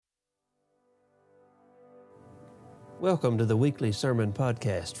Welcome to the weekly sermon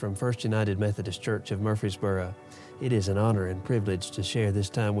podcast from First United Methodist Church of Murfreesboro. It is an honor and privilege to share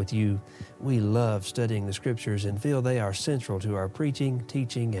this time with you. We love studying the Scriptures and feel they are central to our preaching,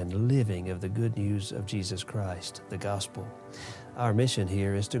 teaching, and living of the good news of Jesus Christ, the gospel. Our mission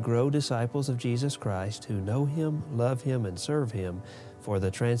here is to grow disciples of Jesus Christ who know Him, love Him, and serve Him for the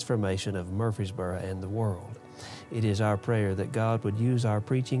transformation of Murfreesboro and the world. It is our prayer that God would use our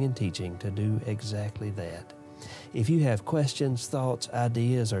preaching and teaching to do exactly that. If you have questions, thoughts,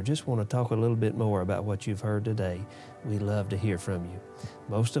 ideas, or just want to talk a little bit more about what you've heard today, we love to hear from you.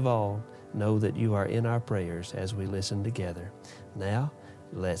 Most of all, know that you are in our prayers as we listen together. Now,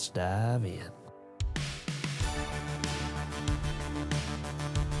 let's dive in.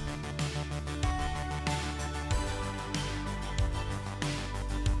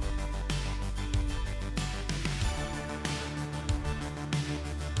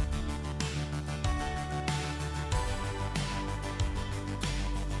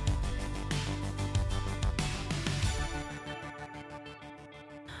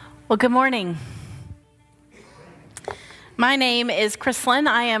 Well, good morning. My name is Chrislyn.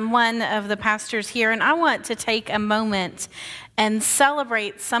 I am one of the pastors here, and I want to take a moment and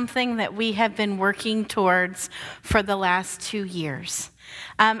celebrate something that we have been working towards for the last 2 years.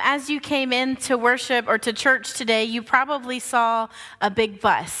 As you came into worship or to church today, you probably saw a big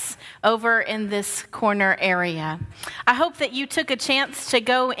bus over in this corner area. I hope that you took a chance to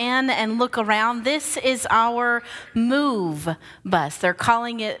go in and look around. This is our Move bus. They're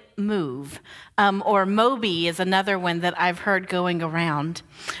calling it Move. Or Moby is another one that I've heard going around.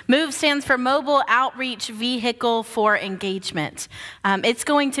 MOVE stands for Mobile Outreach Vehicle for Engagement. It's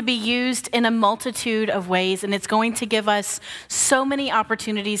going to be used in a multitude of ways, and it's going to give us so many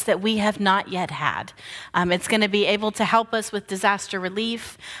opportunities that we have not yet had. It's going to be able to help us with disaster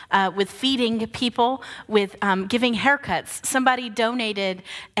relief, with feeding people, with giving haircuts. Somebody donated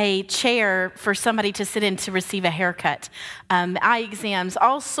a chair for somebody to sit in to receive a haircut. Eye exams,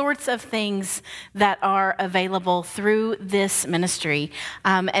 all sorts of things that are available through this ministry.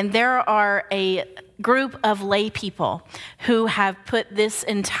 And there are a group of lay people who have put this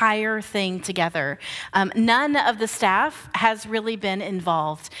entire thing together. None of the staff has really been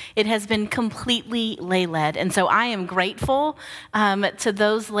involved. It has been completely lay-led. And so I am grateful to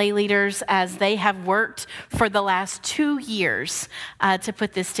those lay leaders as they have worked for the last 2 years to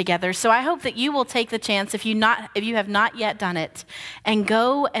put this together. So I hope that you will take the chance, if you have not yet done it, and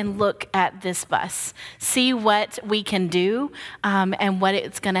go and look at this bus. See what we can do and what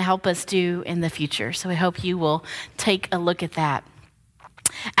it's going to help us do in the future. So I hope you will take a look at that.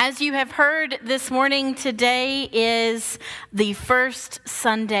 As you have heard this morning, today is the first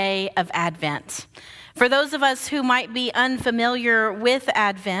Sunday of Advent. For those of us who might be unfamiliar with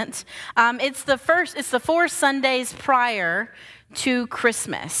Advent, it's the 4 Sundays prior to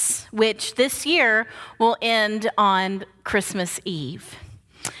Christmas, which this year will end on Christmas Eve.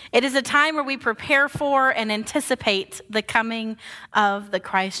 It is a time where we prepare for and anticipate the coming of the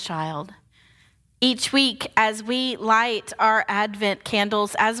Christ child. Each week, as we light our Advent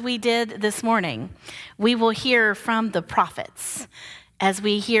candles, as we did this morning, we will hear from the prophets as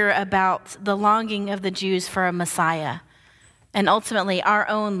we hear about the longing of the Jews for a Messiah, and ultimately our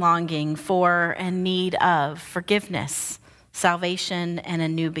own longing for and need of forgiveness, salvation, and a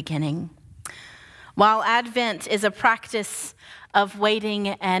new beginning. While Advent is a practice of waiting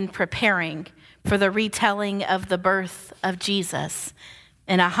and preparing for the retelling of the birth of Jesus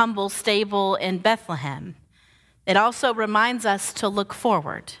in a humble stable in Bethlehem, it also reminds us to look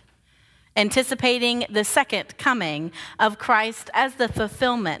forward, anticipating the second coming of Christ as the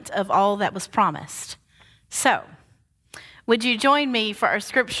fulfillment of all that was promised. So, would you join me for our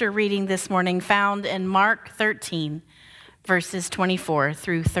scripture reading this morning found in Mark 13, verses 24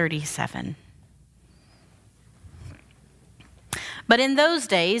 through 37. But in those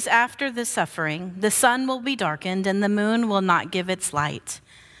days, after the suffering, the sun will be darkened, and the moon will not give its light.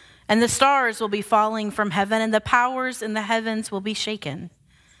 And the stars will be falling from heaven, and the powers in the heavens will be shaken.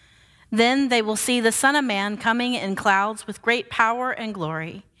 Then they will see the Son of Man coming in clouds with great power and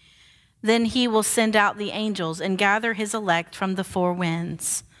glory. Then he will send out the angels and gather his elect from the four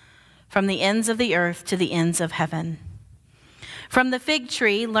winds, from the ends of the earth to the ends of heaven. From the fig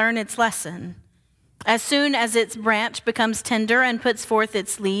tree, learn its lesson. As soon as its branch becomes tender and puts forth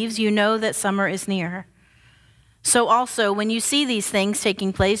its leaves, you know that summer is near. So also, when you see these things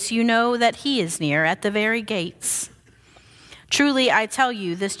taking place, you know that he is near at the very gates. Truly, I tell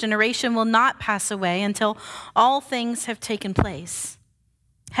you, this generation will not pass away until all things have taken place.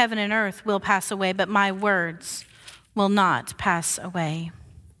 Heaven and earth will pass away, but my words will not pass away.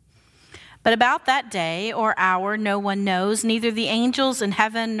 But about that day or hour no one knows, neither the angels in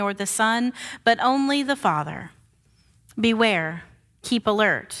heaven nor the Son, but only the Father. Beware, keep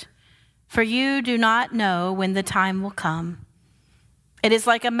alert, for you do not know when the time will come. It is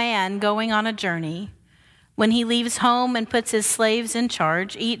like a man going on a journey, when he leaves home and puts his slaves in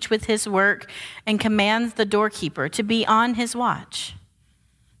charge, each with his work, and commands the doorkeeper to be on his watch.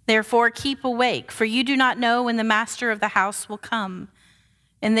 Therefore keep awake, for you do not know when the master of the house will come,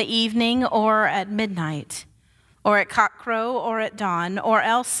 in the evening or at midnight, or at cockcrow or at dawn, or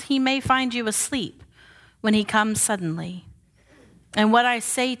else he may find you asleep when he comes suddenly. And what I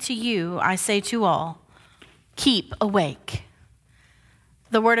say to you, I say to all, keep awake.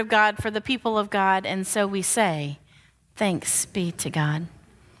 The word of God for the people of God, and so we say, thanks be to God.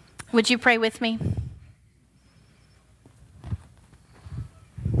 Would you pray with me?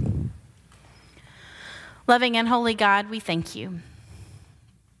 Loving and holy God, we thank you.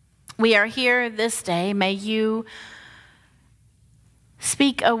 We are here this day. May you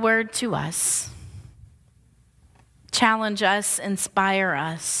speak a word to us, challenge us, inspire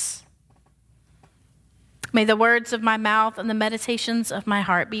us. May the words of my mouth and the meditations of my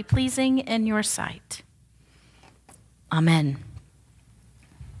heart be pleasing in your sight. Amen.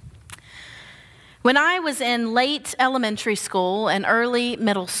 When I was in late elementary school and early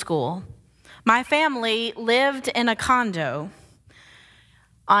middle school, my family lived in a condo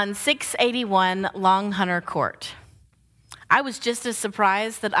on 681 Long Hunter Court. I was just as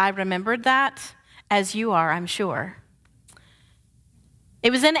surprised that I remembered that as you are, I'm sure.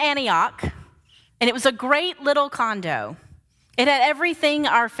 It was in Antioch, and it was a great little condo. It had everything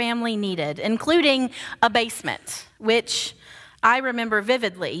our family needed, including a basement, which I remember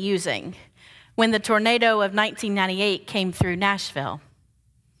vividly using when the tornado of 1998 came through Nashville.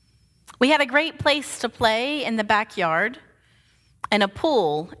 We had a great place to play in the backyard and a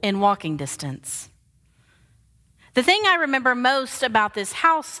pool in walking distance. The thing I remember most about this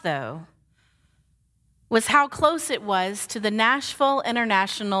house, though, was how close it was to the Nashville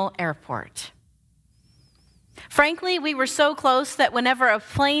International Airport. Frankly, we were so close that whenever a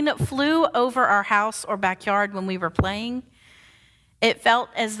plane flew over our house or backyard when we were playing, it felt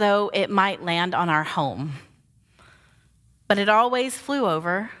as though it might land on our home. But it always flew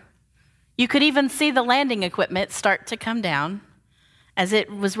over. You could even see the landing equipment start to come down as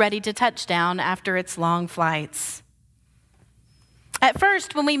it was ready to touch down after its long flights. At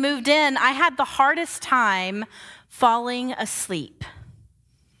first, when we moved in, I had the hardest time falling asleep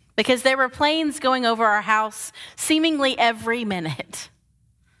because there were planes going over our house seemingly every minute.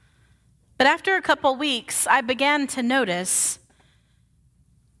 But after a couple weeks, I began to notice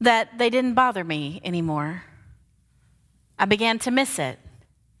that they didn't bother me anymore. I began to miss it.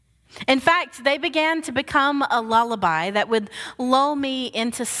 In fact, they began to become a lullaby that would lull me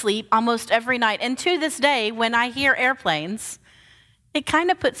into sleep almost every night. And to this day, when I hear airplanes, it kind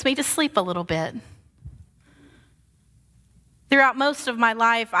of puts me to sleep a little bit. Throughout most of my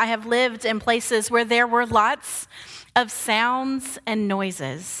life, I have lived in places where there were lots of sounds and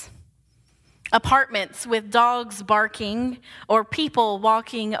noises. Apartments with dogs barking or people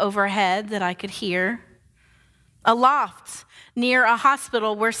walking overhead that I could hear. A loft near a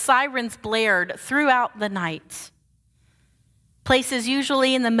hospital where sirens blared throughout the night. Places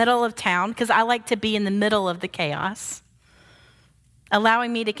usually in the middle of town, because I like to be in the middle of the chaos,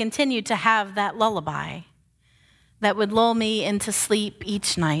 allowing me to continue to have that lullaby that would lull me into sleep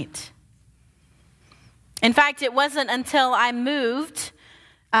each night. In fact, it wasn't until I moved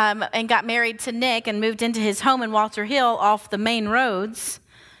and got married to Nick and moved into his home in Walter Hill off the main roads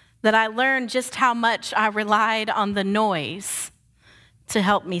that I learned just how much I relied on the noise to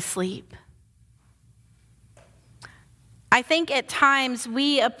help me sleep. I think at times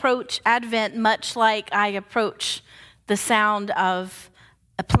we approach Advent much like I approach the sound of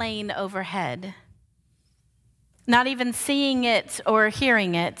a plane overhead, not even seeing it or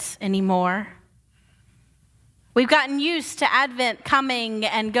hearing it anymore. We've gotten used to Advent coming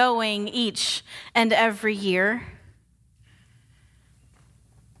and going each and every year,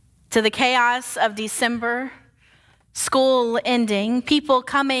 to the chaos of December, school ending, people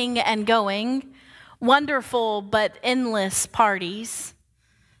coming and going, wonderful but endless parties,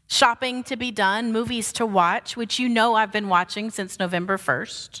 shopping to be done, movies to watch, which you know I've been watching since November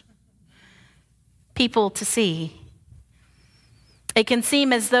 1st, people to see. It can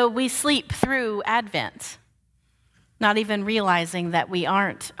seem as though we sleep through Advent, not even realizing that we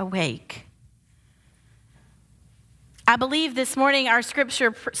aren't awake. I believe this morning our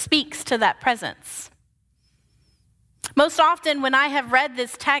scripture speaks to that presence. Most often when I have read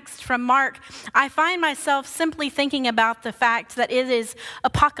this text from Mark, I find myself simply thinking about the fact that it is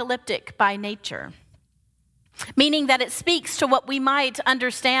apocalyptic by nature, meaning that it speaks to what we might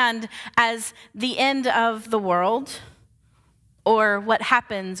understand as the end of the world or what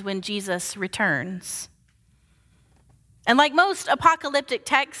happens when Jesus returns. And like most apocalyptic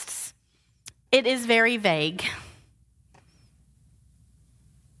texts, it is very vague.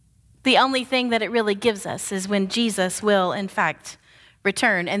 The only thing that it really gives us is when Jesus will, in fact,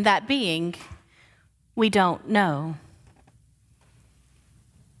 return. And that being, we don't know.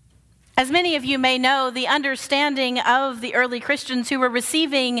 As many of you may know, the understanding of the early Christians who were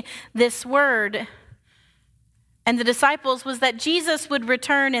receiving this word and the disciples was that Jesus would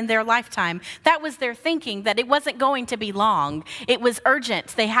return in their lifetime. That was their thinking, that it wasn't going to be long. It was urgent.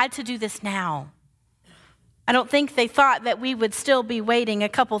 They had to do this now. I don't think they thought that we would still be waiting a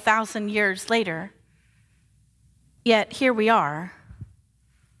couple thousand years later. Yet here we are,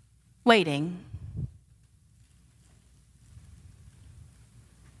 waiting.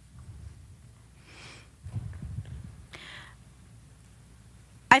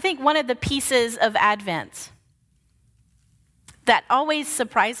 I think one of the pieces of Advent that always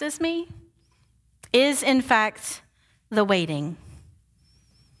surprises me is, in fact, the waiting.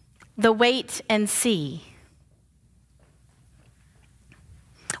 The wait and see.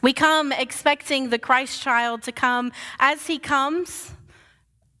 We come expecting the Christ child to come as he comes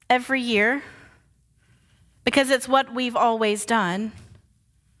every year because it's what we've always done.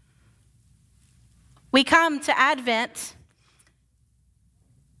 We come to Advent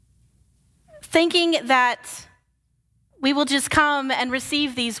thinking that we will just come and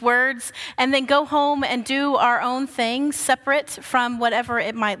receive these words and then go home and do our own thing separate from whatever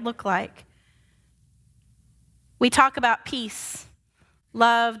it might look like. We talk about peace,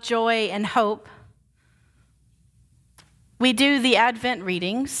 love, joy, and hope. We do the Advent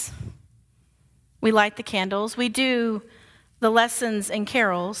readings. We light the candles. We do the lessons and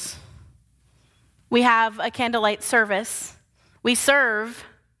carols. We have a candlelight service. We serve.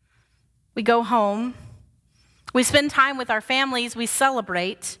 We go home. We spend time with our families. We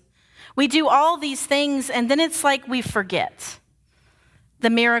celebrate. We do all these things, and then it's like we forget the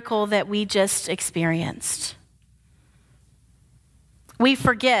miracle that we just experienced. We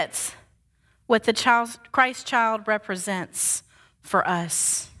forget what the Christ child represents for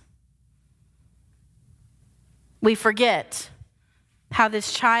us. We forget how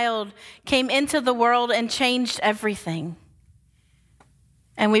this child came into the world and changed everything.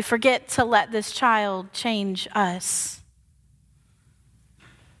 And we forget to let this child change us.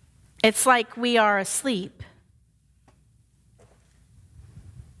 It's like we are asleep.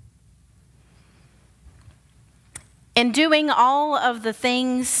 In doing all of the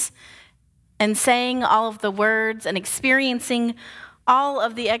things and saying all of the words and experiencing all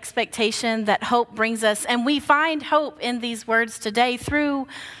of the expectation that hope brings us, and we find hope in these words today through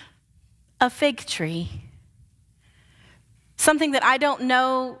a fig tree. Something that I don't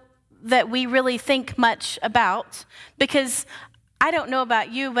know that we really think much about, because I don't know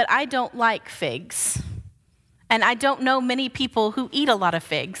about you, but I don't like figs. And I don't know many people who eat a lot of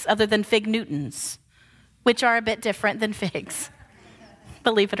figs other than fig Newtons, which are a bit different than figs,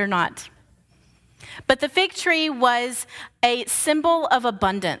 believe it or not. But the fig tree was a symbol of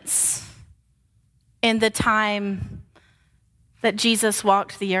abundance in the time that Jesus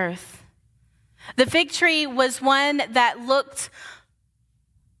walked the earth. The fig tree was one that looked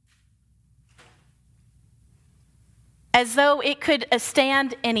as though it could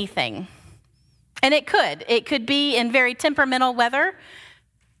stand anything. And it could. It could be in very temperamental weather.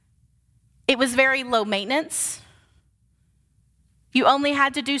 It was very low maintenance. You only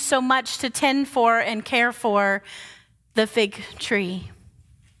had to do so much to tend for and care for the fig tree.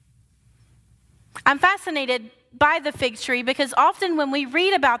 I'm fascinated by the fig tree because often when we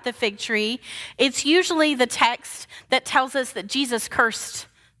read about the fig tree, it's usually the text that tells us that Jesus cursed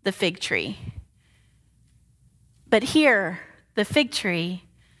the fig tree. But here, the fig tree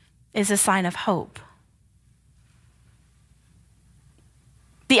is a sign of hope.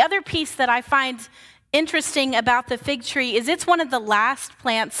 The other piece that I find interesting about the fig tree is it's one of the last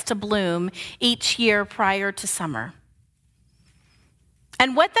plants to bloom each year prior to summer.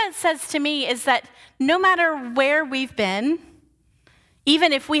 And what that says to me is that no matter where we've been,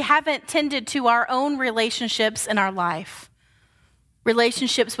 even if we haven't tended to our own relationships in our life,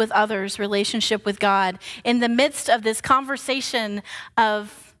 relationships with others, relationship with God, in the midst of this conversation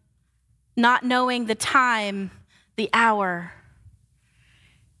of not knowing the time, the hour,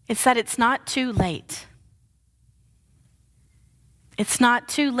 it's that it's not too late. It's not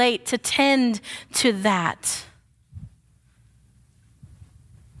too late to tend to that.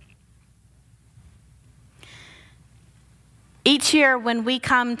 Each year when we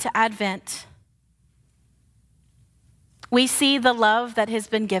come to Advent, we see the love that has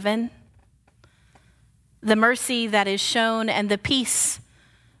been given, the mercy that is shown, and the peace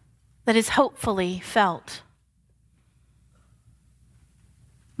that is hopefully felt.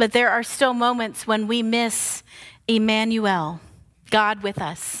 But there are still moments when we miss Emmanuel, God with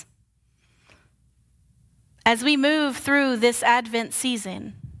us. As we move through this Advent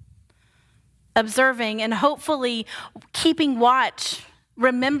season, observing and hopefully keeping watch,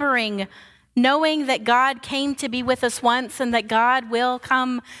 remembering, knowing that God came to be with us once and that God will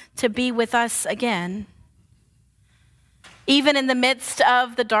come to be with us again. Even in the midst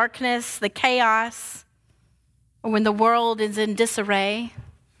of the darkness, the chaos, or when the world is in disarray,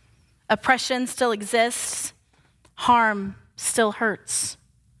 oppression still exists, harm still hurts.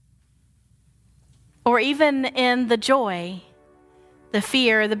 Or even in the joy, the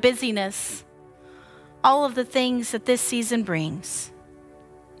fear, the busyness, all of the things that this season brings.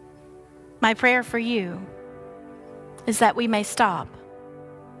 My prayer for you is that we may stop,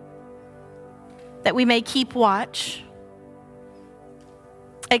 that we may keep watch,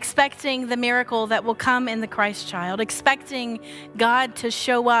 expecting the miracle that will come in the Christ child, expecting God to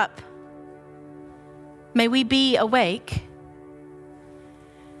show up. May we be awake,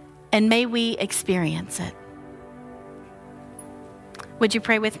 and may we experience it. Would you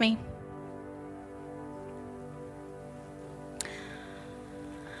pray with me?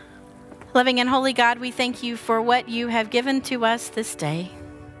 Loving and holy God, we thank you for what you have given to us this day.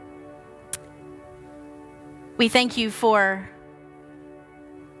 We thank you for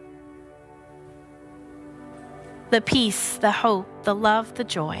the peace, the hope, the love, the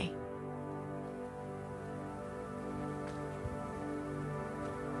joy.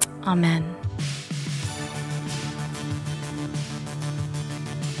 Amen.